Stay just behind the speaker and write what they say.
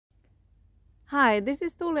Hi, this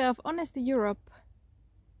is Tuulia of Honesty Europe,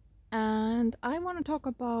 and I want to talk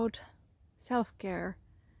about self-care,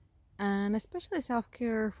 and especially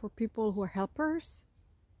self-care for people who are helpers,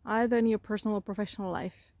 either in your personal or professional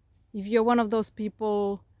life. If you're one of those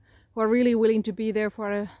people who are really willing to be there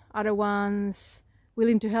for other ones,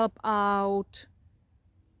 willing to help out,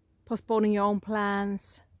 postponing your own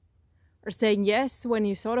plans, or saying yes when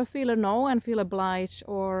you sort of feel a no and feel obliged,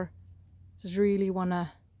 or just really want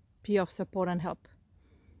to be of support and help.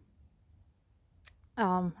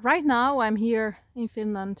 Right now I'm here in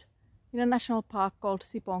Finland in a national park called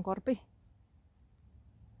Sipoonkorpi.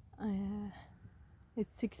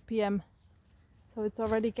 It's 6 p.m. so it's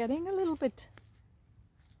already getting a little bit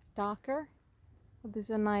darker, but this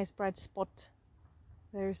is a nice bright spot.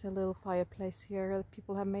 There's a little fireplace here that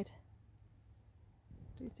people have made.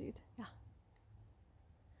 Do you see it? Yeah.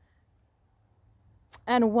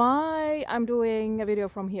 And why I'm doing a video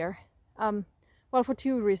from here? Well, for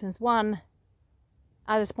two reasons. One,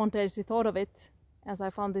 I spontaneously thought of it as I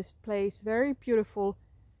found this place very beautiful,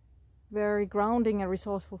 very grounding and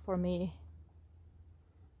resourceful for me.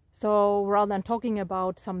 So rather than talking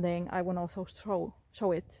about something, I want to also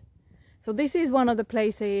show it. So this is one of the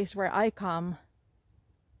places where I come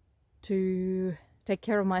to take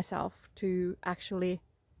care of myself, to actually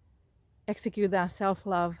execute that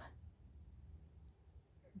self-love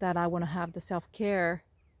that I want to have, the self-care,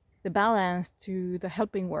 the balance to the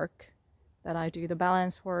helping work that I do, the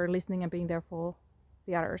balance for listening and being there for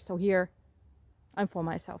the others. So here I'm for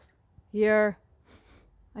myself. Here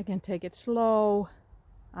I can take it slow.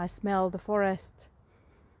 I smell the forest.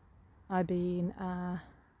 I've been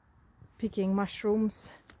picking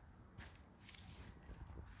mushrooms.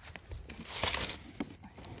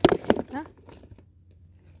 Huh?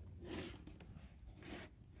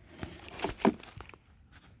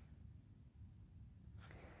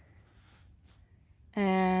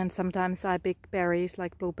 And sometimes I pick berries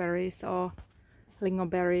like blueberries or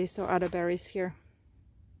lingonberries or other berries here.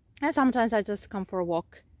 And sometimes I just come for a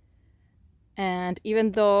walk. And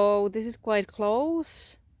even though this is quite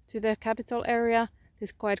close to the capital area, this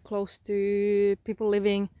is quite close to people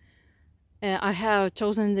living, I have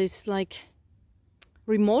chosen this like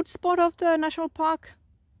remote spot of the national park,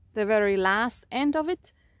 the very last end of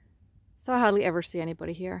it. So I hardly ever see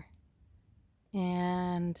anybody here.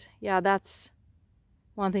 And yeah, that's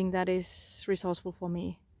one thing that is resourceful for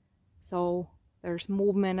me. So there's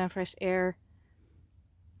movement and fresh air.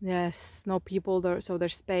 There's no people there, so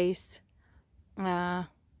there's space.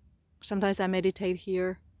 Sometimes I meditate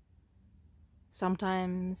here.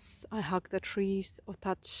 Sometimes I hug the trees or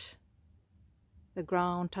touch the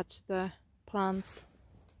ground, touch the plants.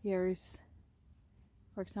 Here is,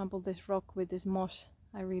 for example, this rock with this moss.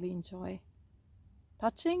 I really enjoy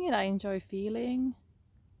touching it. I enjoy feeling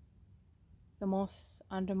the moss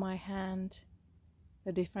under my hand,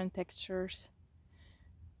 the different textures.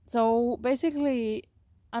 So basically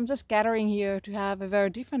I'm just gathering here to have a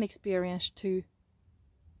very different experience to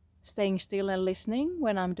staying still and listening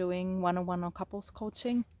when I'm doing one-on-one or couples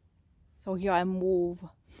coaching. So here I move,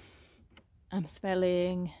 I'm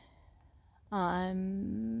smelling,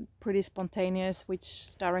 I'm pretty spontaneous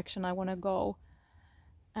which direction I want to go.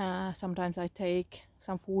 Sometimes I take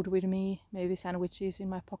some food with me, maybe sandwiches in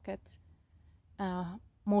my pocket.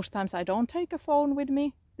 Most times I don't take a phone with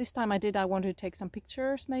me. This time I did. I wanted to take some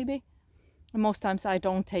pictures maybe. And most times I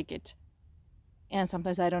don't take it. And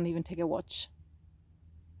sometimes I don't even take a watch.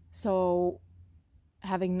 So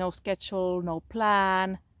having no schedule, no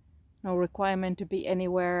plan, no requirement to be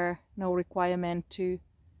anywhere, no requirement to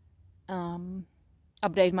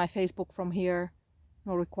update my Facebook from here,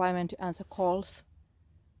 no requirement to answer calls.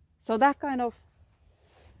 So that kind of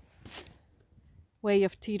way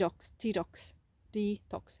of detox.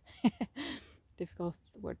 Difficult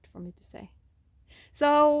word for me to say.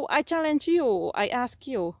 So I challenge you, I ask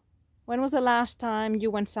you, when was the last time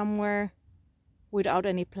you went somewhere without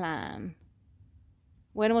any plan?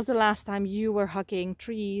 When was the last time you were hugging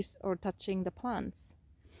trees or touching the plants,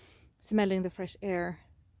 smelling the fresh air?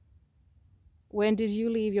 When did you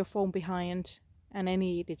leave your phone behind and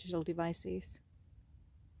any digital devices?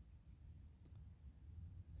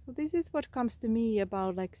 So this is what comes to me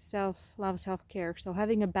about like self-love, self-care. So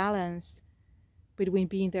having a balance between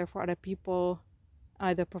being there for other people,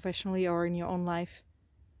 either professionally or in your own life,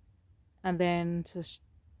 and then just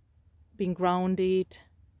being grounded,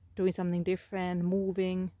 doing something different,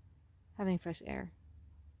 moving, having fresh air.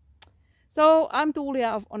 So I'm Tuulia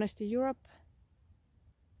of Honesty Europe,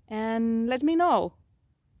 and let me know,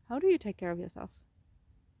 how do you take care of yourself?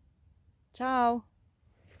 Ciao!